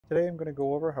Today I'm going to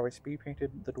go over how I speed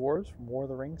painted the dwarves from War of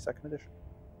the Ring 2nd edition.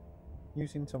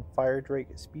 Using some Fire Drake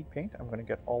speed paint, I'm going to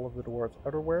get all of the dwarves'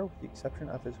 outerwear with the exception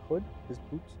of his hood, his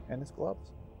boots, and his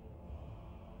gloves.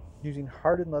 Using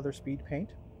hardened leather speed paint,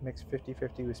 mixed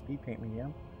 50-50 with speed paint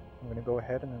medium, I'm going to go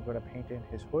ahead and I'm going to paint in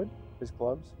his hood, his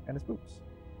gloves, and his boots.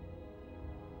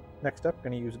 Next up,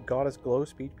 I'm going to use Goddess Glow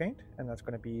speed paint, and that's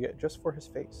going to be just for his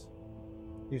face.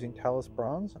 Using Talus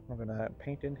Bronze, I'm going to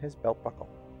paint in his belt buckle.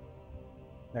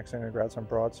 Next, I'm going to grab some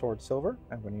Broadsword Silver.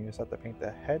 I'm going to use that to paint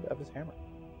the head of his hammer.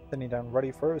 Sending down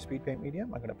Ruddy Fur with Speed Paint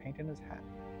Medium, I'm going to paint in his hat.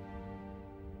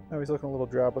 Now he's looking a little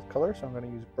drab with color, so I'm going to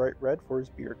use Bright Red for his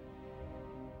beard.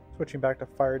 Switching back to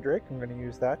Fire Drake, I'm going to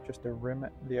use that just to rim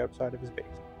the outside of his base.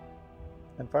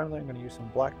 And finally, I'm going to use some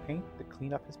black paint to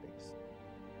clean up his base.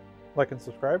 Like and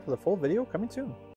subscribe for the full video coming soon.